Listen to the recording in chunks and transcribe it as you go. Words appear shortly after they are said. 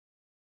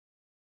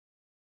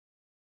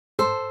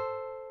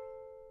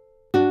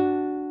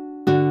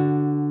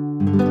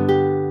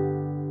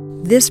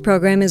This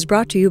program is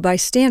brought to you by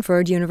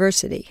Stanford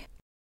University.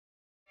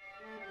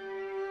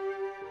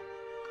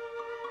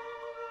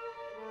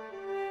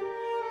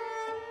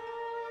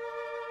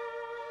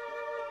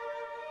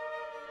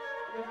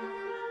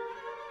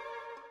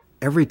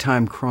 Every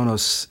time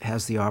Kronos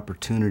has the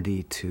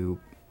opportunity to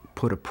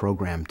put a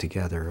program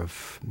together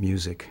of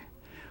music,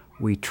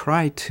 we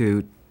try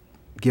to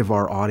give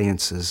our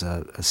audiences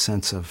a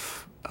sense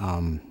of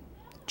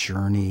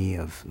journey,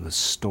 of the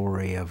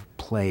story, of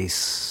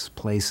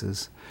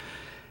places,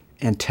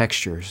 and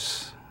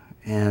textures.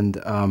 And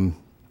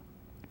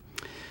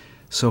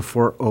so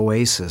for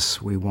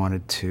Oasis, we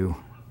wanted to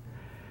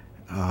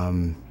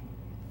kind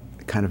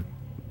of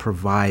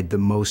provide the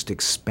most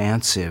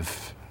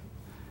expansive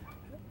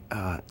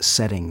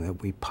setting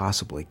that we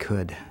possibly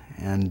could.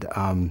 And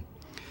when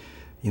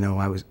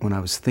I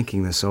was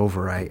thinking this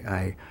over,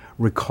 I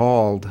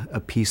recalled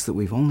a piece that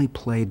we've only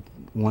played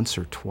once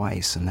or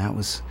twice, and that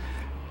was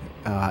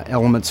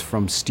elements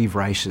from Steve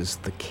Reich's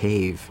The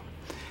Cave.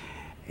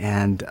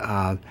 And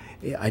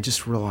I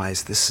just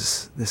realized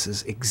this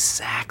is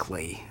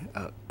exactly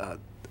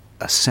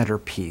a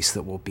centerpiece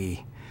that will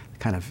be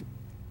kind of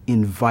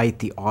invite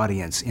the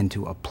audience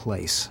into a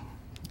place.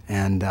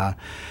 And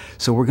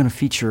so we're going to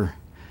feature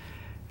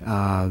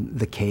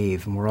The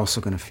Cave, and we're also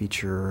going to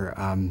feature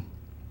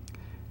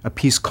a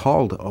piece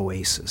called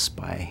Oasis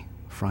by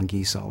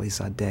Frangiz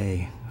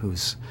Alizadeh,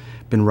 who's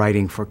been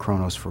writing for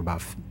Kronos for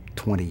about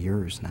 20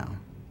 years now.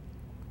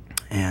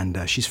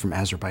 And she's from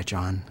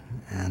Azerbaijan,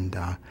 and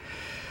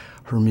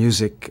her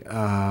music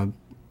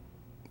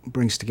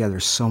brings together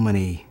so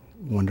many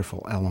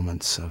wonderful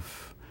elements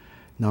of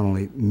not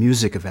only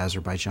music of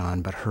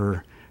Azerbaijan, but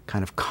her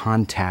kind of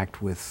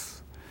contact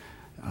with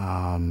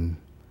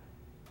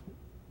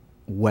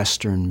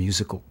Western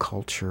musical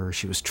culture.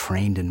 She was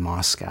trained in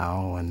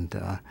Moscow, and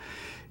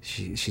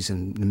she's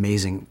an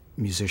amazing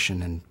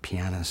musician and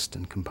pianist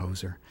and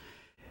composer.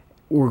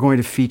 We're going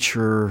to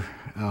feature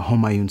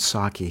Humayun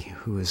Saki,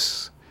 who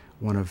is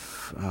one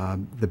of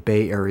the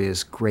Bay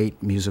Area's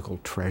great musical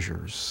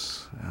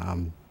treasures.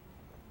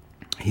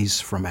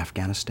 He's from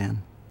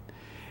Afghanistan,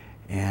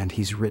 and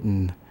he's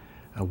written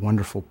a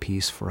wonderful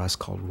piece for us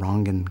called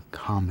Rangan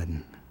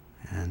Kamen,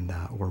 and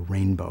or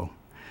Rainbow.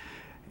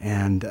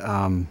 And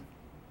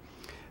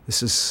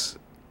this is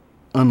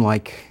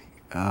unlike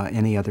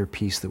any other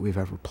piece that we've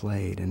ever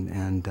played,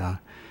 and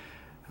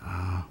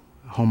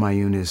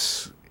Humayun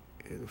is,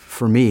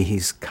 for me,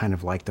 he's kind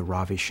of like the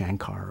Ravi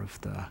Shankar of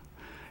the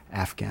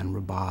Afghan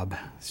rubab.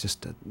 It's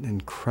just an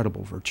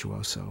incredible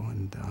virtuoso,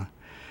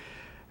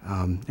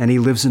 and he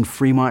lives in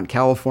Fremont,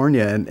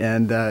 California,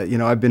 and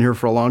I've been here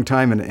for a long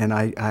time, and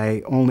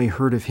I only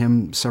heard of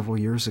him several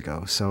years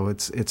ago. So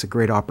it's a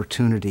great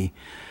opportunity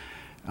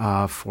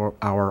for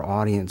our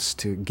audience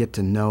to get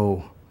to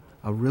know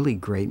a really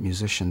great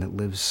musician that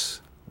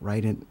lives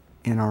right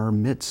in our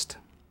midst.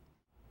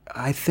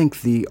 I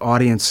think the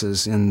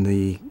audiences in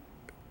the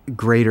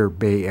greater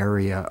Bay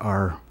Area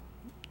are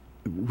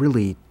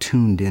really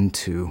tuned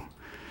into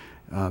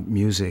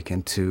music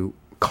and to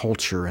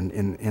culture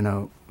in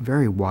a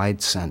very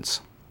wide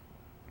sense.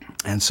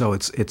 And so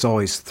it's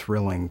always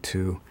thrilling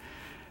to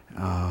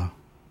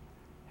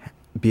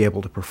be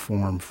able to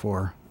perform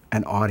for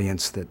an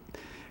audience that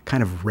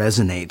kind of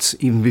resonates.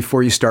 Even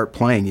before you start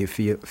playing, you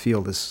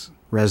feel this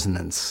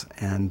resonance.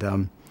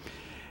 And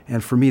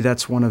for me,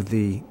 that's one of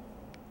the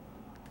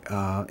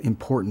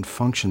important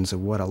functions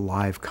of what a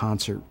live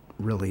concert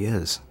really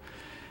is.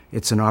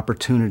 It's an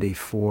opportunity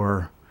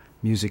for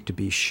music to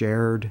be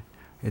shared.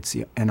 It's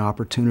an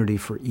opportunity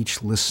for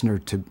each listener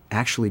to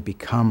actually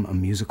become a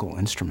musical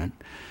instrument,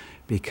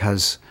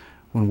 because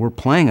when we're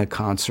playing a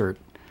concert,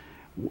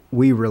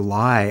 we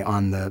rely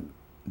on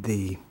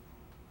the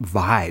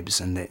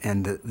vibes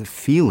and the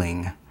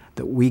feeling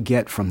that we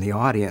get from the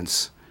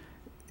audience.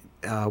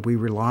 We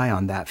rely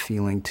on that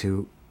feeling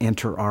to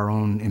enter our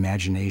own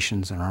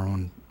imaginations and our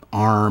own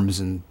arms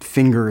and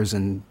fingers,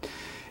 and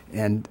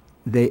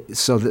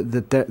so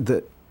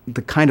that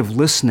the kind of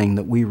listening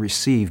that we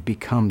receive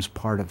becomes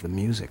part of the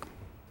music.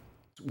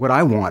 What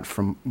I want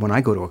from when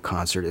I go to a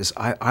concert is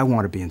I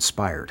want to be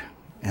inspired,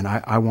 and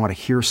I want to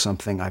hear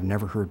something I've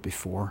never heard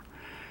before,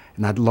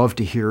 and I'd love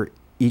to hear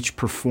each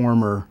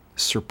performer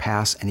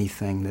surpass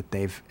anything that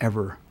they've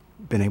ever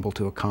been able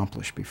to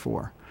accomplish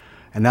before.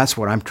 And that's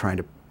what I'm trying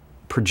to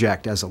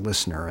project as a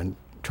listener and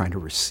trying to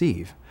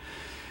receive.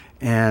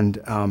 And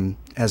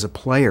as a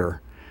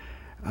player,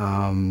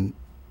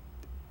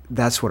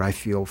 that's what I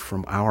feel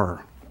from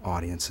our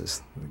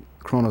audiences.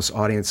 Kronos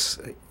audience,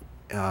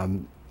 I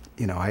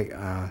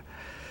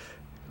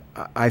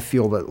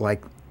feel that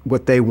like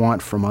what they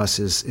want from us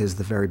is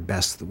the very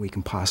best that we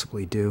can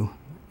possibly do.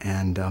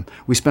 And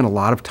we spend a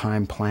lot of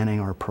time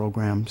planning our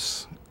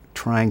programs,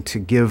 trying to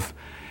give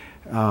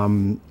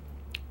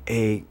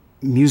a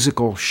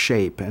musical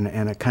shape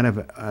and a kind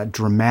of a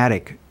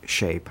dramatic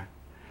shape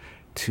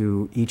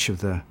to each of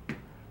the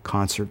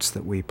concerts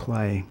that we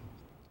play.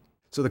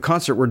 So the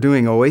concert we're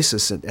doing,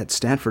 Oasis at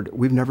Stanford,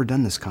 we've never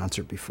done this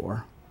concert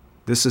before.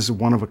 This is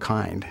one of a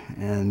kind,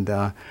 and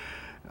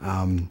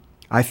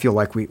I feel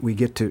like we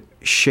get to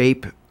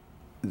shape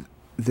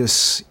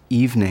this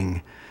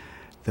evening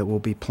that we'll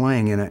be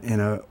playing in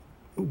a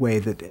way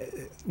that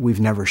we've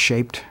never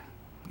shaped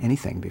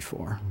anything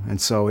before. And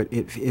so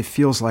it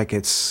feels like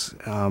it's,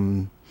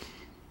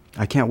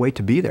 I can't wait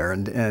to be there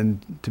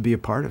and to be a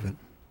part of it.